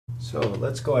So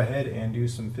let's go ahead and do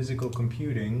some physical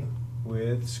computing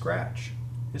with Scratch.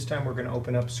 This time we're going to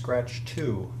open up Scratch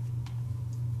 2.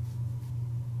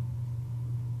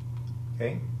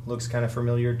 Okay, looks kind of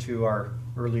familiar to our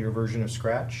earlier version of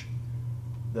Scratch.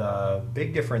 The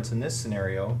big difference in this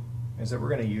scenario is that we're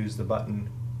going to use the button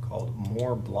called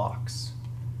More Blocks.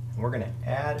 And we're going to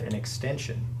add an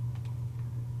extension.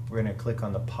 We're going to click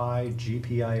on the Pi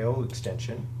GPIO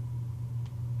extension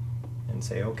and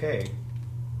say OK.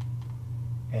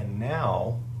 And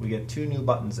now we get two new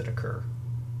buttons that occur.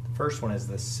 The first one is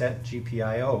the Set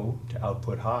GPIO to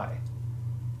Output High.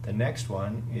 The next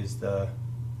one is the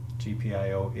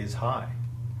GPIO is high.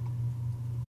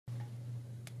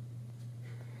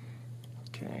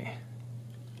 Okay.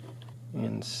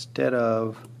 Instead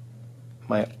of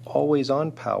my always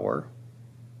on power,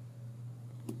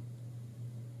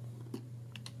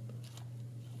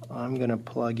 I'm going to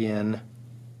plug in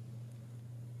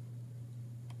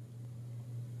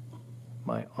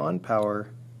my on power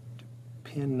to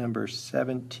pin number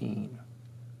 17.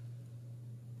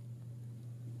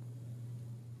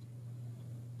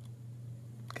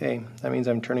 Okay, that means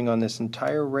I'm turning on this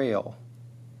entire rail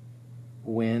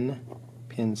when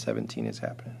pin 17 is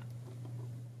happening.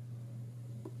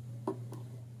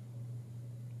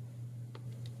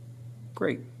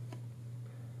 Great.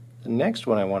 The next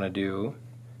one I want to do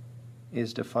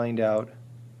is to find out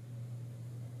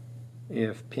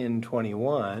if pin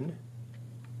 21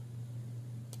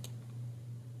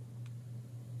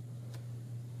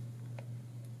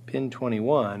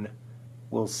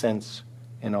 will sense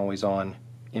an always on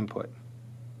input.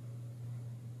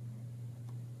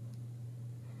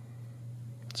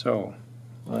 So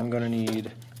I'm going to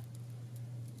need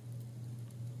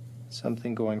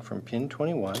something going from pin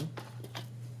 21.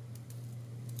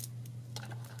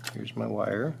 Here's my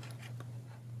wire.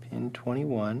 Pin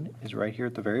 21 is right here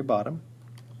at the very bottom.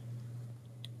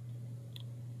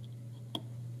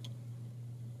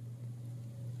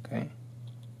 Okay.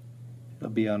 It'll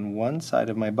be on one side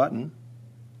of my button.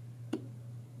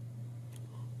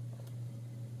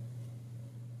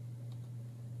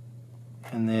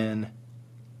 And then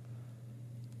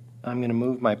I'm going to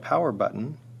move my power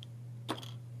button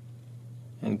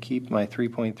and keep my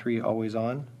 3.3 always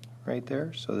on right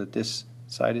there so that this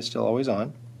side is still always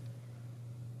on.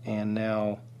 And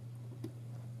now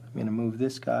I'm going to move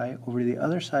this guy over to the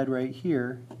other side right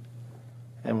here,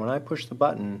 and when I push the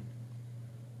button,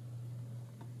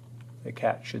 the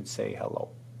cat should say hello.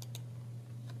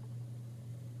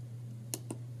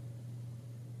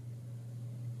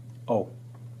 Oh,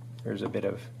 there's a bit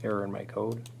of error in my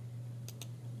code.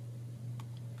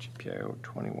 GPIO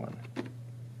 21.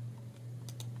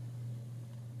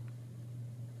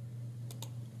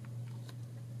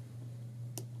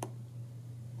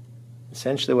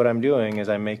 Essentially what I'm doing is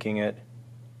I'm making it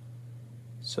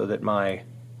so that my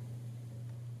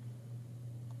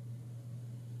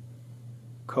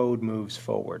code moves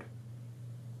forward.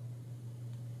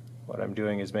 What I'm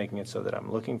doing is making it so that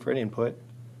I'm looking for an input.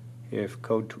 If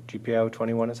code GPIO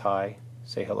 21 is high,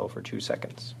 say hello for 2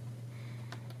 seconds.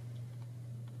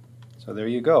 So there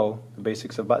you go, the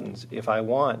basics of buttons. If I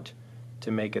want to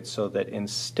make it so that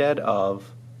instead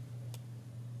of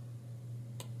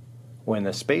when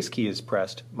the space key is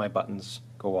pressed, my buttons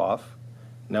go off.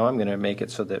 Now I'm going to make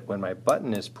it so that when my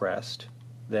button is pressed,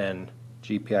 then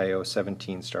GPIO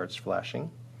 17 starts flashing.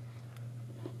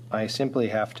 I simply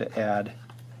have to add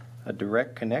a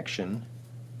direct connection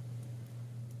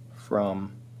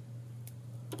from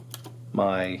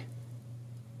my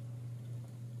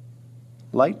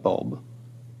light bulb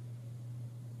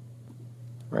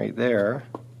right there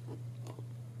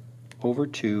over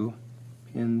to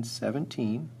pin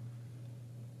 17.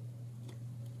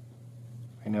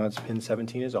 Right now it's pin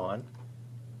 17 is on.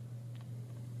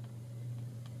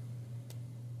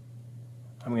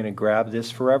 I'm going to grab this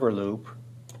forever loop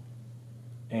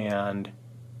and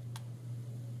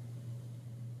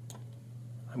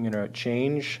I'm going to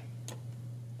change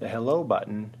the hello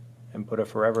button and put a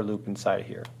forever loop inside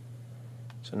here.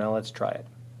 So now let's try it.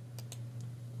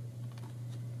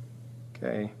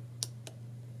 Okay.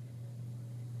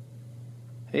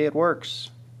 Hey, it works.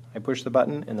 I push the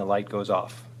button and the light goes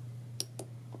off.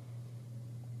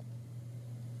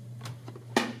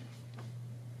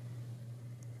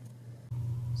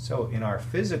 So in our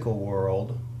physical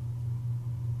world,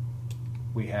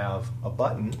 we have a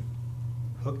button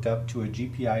hooked up to a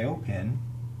GPIO pin,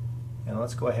 and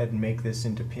let's go ahead and make this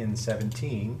into pin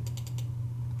 17.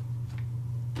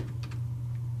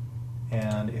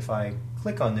 And if I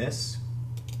click on this,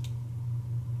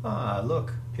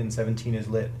 look, pin 17 is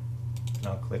lit. And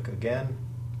I'll click again,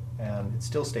 and it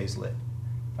still stays lit.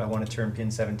 If I want to turn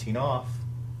pin 17 off,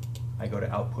 I go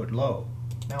to output low.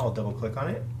 Now I'll double click on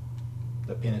it.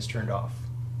 The pin is turned off.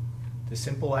 The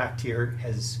simple act here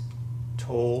has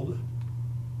told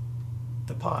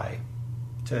the Pi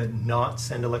to not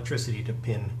send electricity to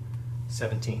pin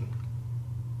 17.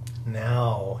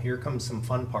 Now here comes some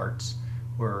fun parts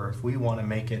where if we want to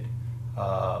make it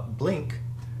blink,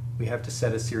 we have to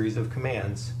set a series of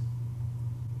commands.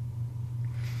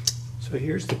 So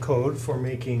here's the code for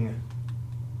making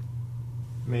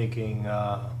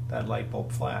that light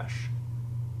bulb flash.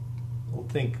 We'll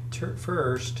think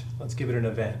first, let's give it an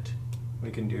event. We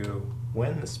can do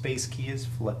when the space key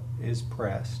is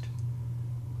pressed.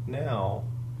 Now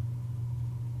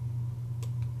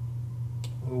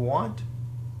we want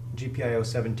GPIO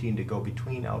 17 to go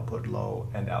between output low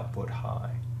and output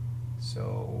high.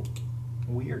 So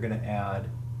we are going to add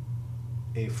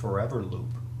a forever loop,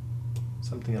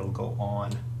 something that will go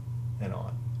on and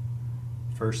on.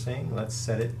 First thing, let's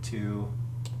set it to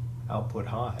output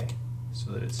high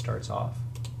so that it starts off.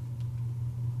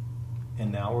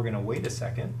 And now we're going to wait a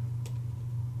second,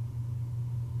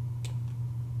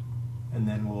 and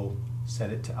then we'll set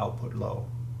it to output low.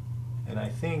 And I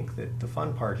think that the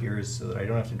fun part here is so that I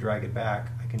don't have to drag it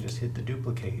back, I can just hit the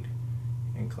duplicate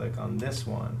and click on this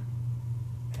one,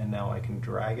 and now I can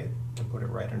drag it and put it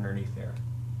right underneath there.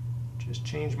 Just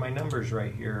change my numbers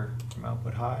right here from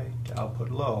output high to output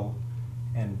low,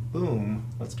 and boom,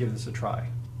 let's give this a try.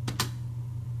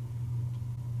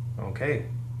 Okay, it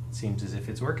seems as if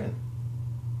it's working.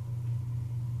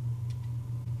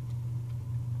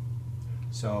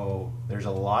 So there's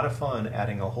a lot of fun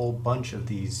adding a whole bunch of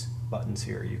these buttons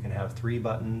here. You can have 3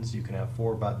 buttons, you can have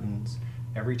 4 buttons.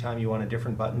 Every time you want a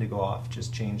different button to go off,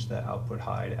 just change the output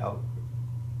high to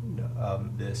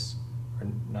this, or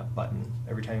not button.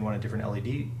 Every time you want a different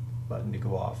LED button to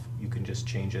go off, you can just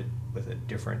change it with a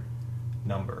different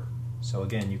number. So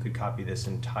again, you could copy this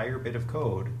entire bit of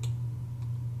code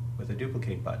with a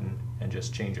duplicate button and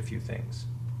just change a few things.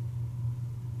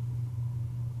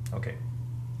 Okay.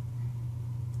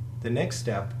 The next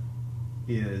step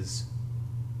is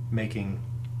making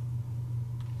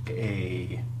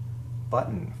a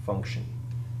button function.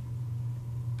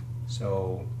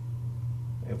 So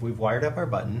if we've wired up our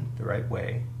button the right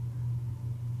way,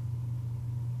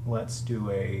 let's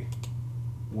do a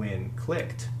when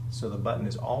clicked, so the button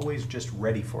is always just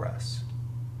ready for us.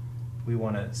 We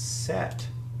want to set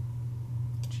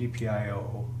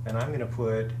GPIO, and I'm going to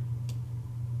put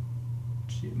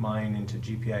mine into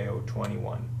GPIO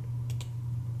 21.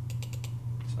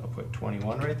 So I'll put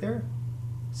 21 right there,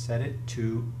 set it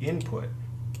to input.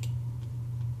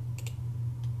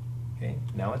 Okay,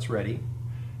 now it's ready.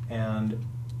 And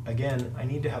again, I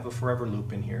need to have a forever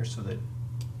loop in here so that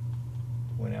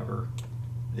whenever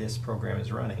this program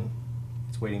is running,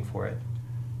 it's waiting for it.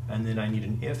 And then I need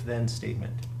an if-then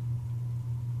statement.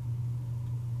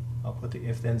 I'll put the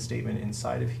if-then statement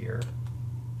inside of here.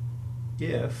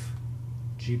 If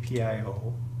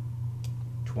GPIO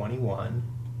 21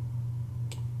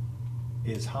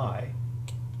 is high,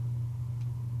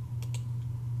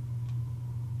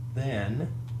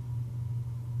 then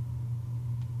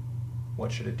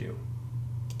what should it do?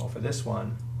 Well, for this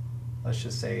one, let's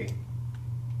just say,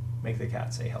 make the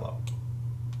cat say hello.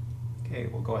 Okay,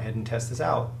 we'll go ahead and test this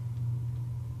out.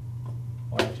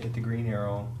 I'll have to hit the green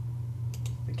arrow.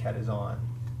 The cat is on.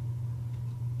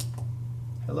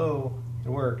 Hello, it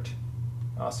worked.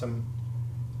 Awesome.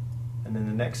 And then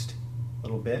the next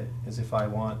little bit is if I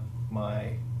want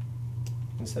my,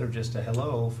 instead of just a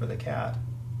hello for the cat,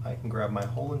 I can grab my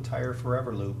whole entire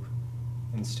forever loop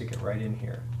and stick it right in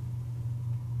here.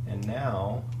 And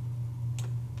now,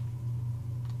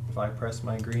 if I press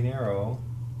my green arrow,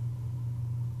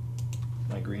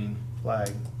 my green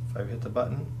flag, if I hit the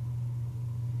button,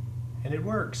 and it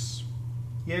works.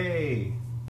 Yay!